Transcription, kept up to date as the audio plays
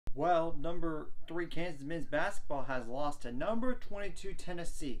Well, number 3 Kansas men's basketball has lost to number 22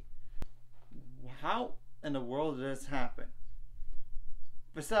 Tennessee. How in the world did this happen?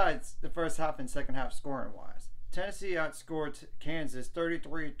 Besides the first half and second half scoring wise, Tennessee outscored Kansas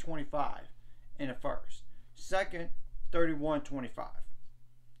 33-25 in the first. Second, 31-25.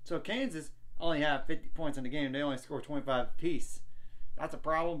 So Kansas only had 50 points in the game. They only scored 25 apiece. That's a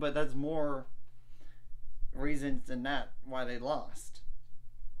problem, but that's more reasons than that why they lost.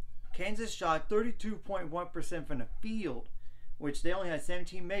 Kansas shot 32.1% from the field, which they only had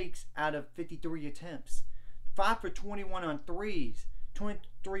 17 makes out of 53 attempts. 5 for 21 on threes,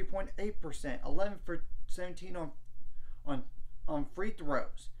 23.8%. 11 for 17 on free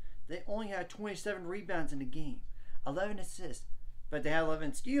throws. They only had 27 rebounds in the game, 11 assists, but they had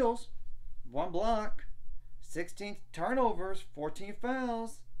 11 steals, 1 block, 16 turnovers, 14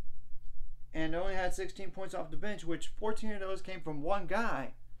 fouls, and they only had 16 points off the bench, which 14 of those came from one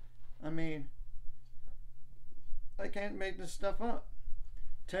guy. I mean, I can't make this stuff up.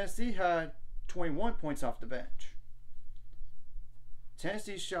 Tennessee had 21 points off the bench.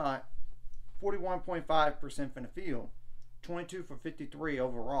 Tennessee shot 41.5% from the field, 22 for 53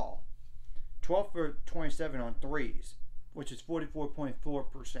 overall, 12 for 27 on threes, which is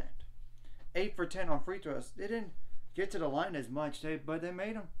 44.4%. 8 for 10 on free throws. They didn't get to the line as much, but they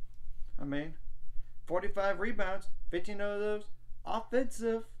made them. I mean, 45 rebounds, 15 of those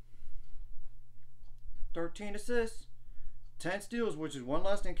offensive. 13 assists, 10 steals, which is one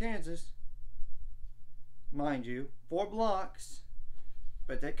less than Kansas, mind you, 4 blocks,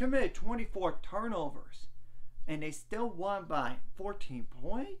 but they committed 24 turnovers, and they still won by 14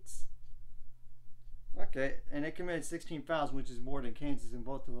 points? Okay, and they committed 16 fouls, which is more than Kansas in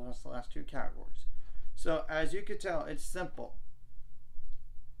both of the last 2 categories. So, as you can tell, it's simple.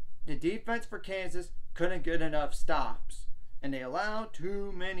 The defense for Kansas couldn't get enough stops, and they allowed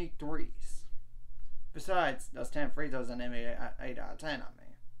too many threes. Besides, those 10 free throws and they made 8 out of 10 on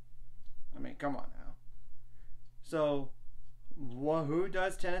me. I mean, come on now. So, who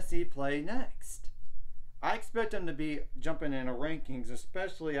does Tennessee play next? I expect them to be jumping in the rankings,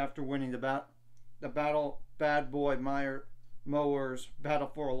 especially after winning the Bad Boy Mowers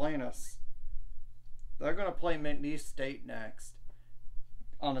Battle for Atlantis. They're going to play McNeese State next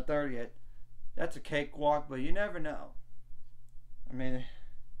on the 30th. That's a cakewalk, but you never know. I mean,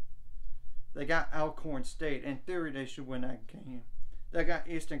 they got Alcorn State. In theory, they should win that game. They got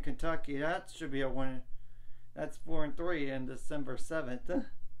Eastern Kentucky. That should be a win. That's 4-3 in December 7th.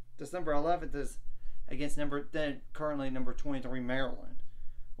 December 11th is against currently number 23 Maryland,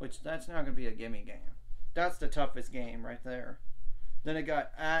 which that's not going to be a gimme game. That's the toughest game right there. Then they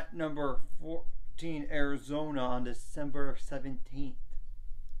got at number 14 Arizona on December 17th.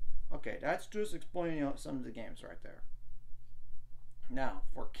 Okay, that's just explaining some of the games right there. Now,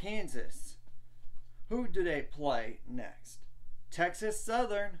 for Kansas, who do they play next? Texas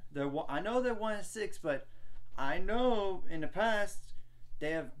Southern. I know they're 1-6, but I know in the past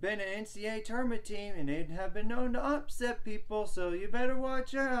they have been an NCAA tournament team and they have been known to upset people, so you better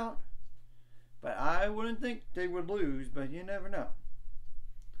watch out. But I wouldn't think they would lose, but you never know.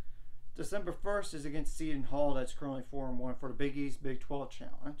 December 1st is against Seton Hall. That's currently 4-1 for the Big East Big 12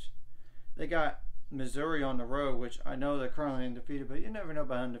 Challenge. They got Missouri on the road, which I know they're currently undefeated, but you never know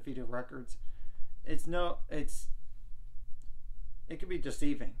about undefeated records. It could be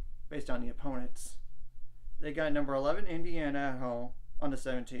deceiving based on the opponents. They got number 11 Indiana at home on the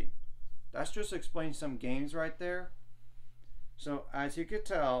 17th. That's just explaining some games right there. So as you could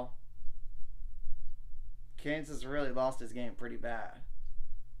tell, Kansas really lost this game pretty bad.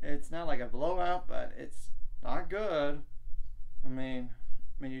 It's not like a blowout, but it's not good. I mean,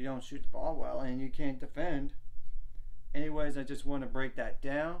 you don't shoot the ball well and you can't defend. Anyways, I just want to break that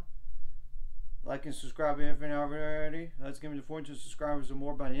down. Like and subscribe if you haven't already. Let's get me to 400 subscribers or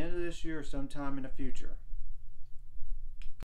more by the end of this year or sometime in the future.